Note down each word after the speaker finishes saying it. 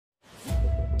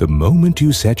The moment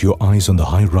you set your eyes on the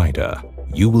HyRyder,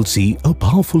 you will see a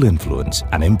powerful influence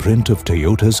and imprint of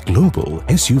Toyota's global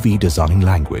SUV design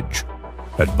language.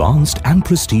 Advanced and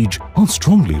prestige are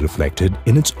strongly reflected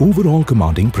in its overall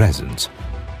commanding presence.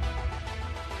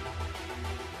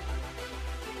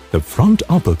 The front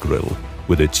upper grille,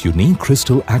 with its unique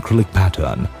crystal acrylic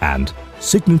pattern and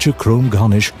signature chrome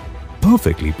garnish,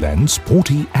 perfectly blends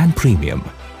sporty and premium.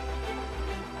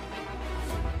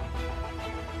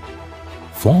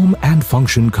 Form and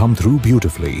function come through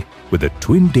beautifully with the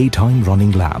twin daytime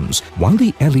running lamps, while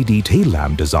the LED tail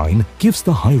lamp design gives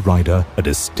the HyRyder a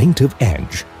distinctive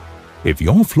edge. If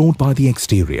you're floored by the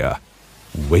exterior,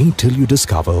 wait till you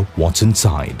discover what's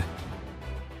inside.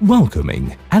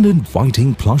 Welcoming and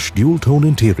inviting plush dual-tone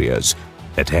interiors,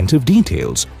 attentive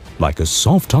details like a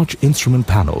soft-touch instrument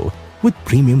panel with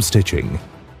premium stitching,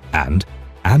 and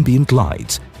ambient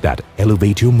lights that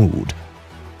elevate your mood.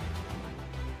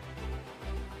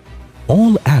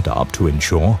 All add up to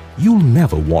ensure you'll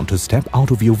never want to step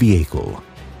out of your vehicle.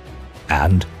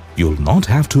 And you'll not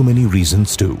have too many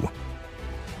reasons to.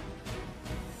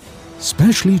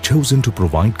 Specially chosen to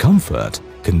provide comfort,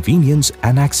 convenience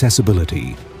and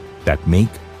accessibility that make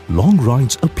long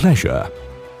rides a pleasure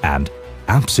and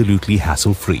absolutely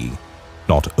hassle-free.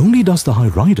 Not only does the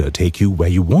HyRyder take you where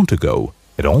you want to go,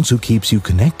 it also keeps you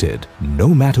connected no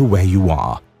matter where you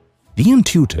are. The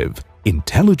intuitive,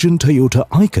 intelligent Toyota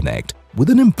iConnect with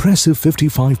an impressive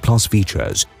 55+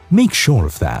 features make sure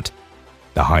of that.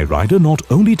 The HyRyder not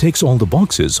only ticks all the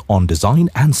boxes on design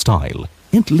and style,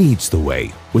 it leads the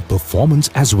way with performance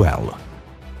as well.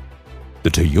 The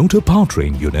Toyota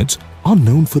powertrain units are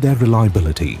known for their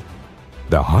reliability.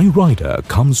 The HyRyder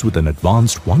comes with an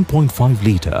advanced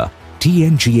 1.5-litre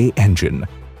TNGA engine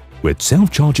with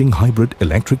self-charging hybrid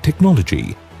electric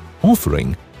technology,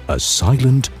 offering a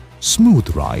silent,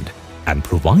 smooth ride and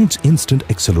provides instant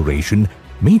acceleration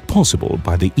made possible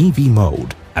by the EV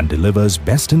mode and delivers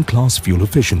best-in-class fuel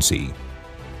efficiency.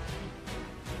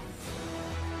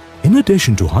 In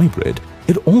addition to hybrid,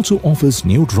 it also offers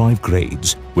new drive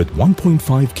grades with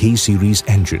 1.5K series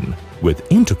engine with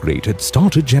integrated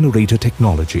starter-generator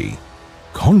technology.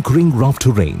 Conquering rough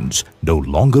terrains no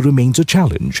longer remains a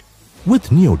challenge,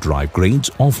 with new drive grades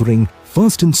offering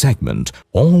first-in-segment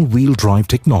all-wheel drive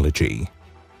technology.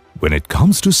 When it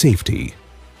comes to safety,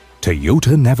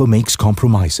 Toyota never makes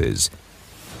compromises.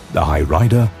 The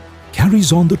HyRyder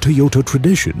carries on the Toyota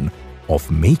tradition of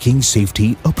making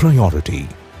safety a priority.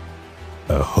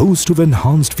 A host of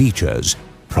enhanced features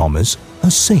promise a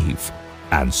safe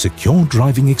and secure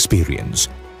driving experience.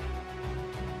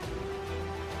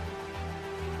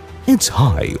 It's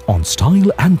high on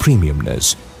style and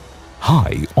premiumness,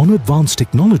 high on advanced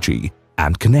technology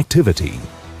and connectivity.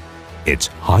 It's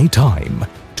high time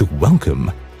to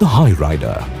welcome the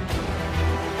HyRyder.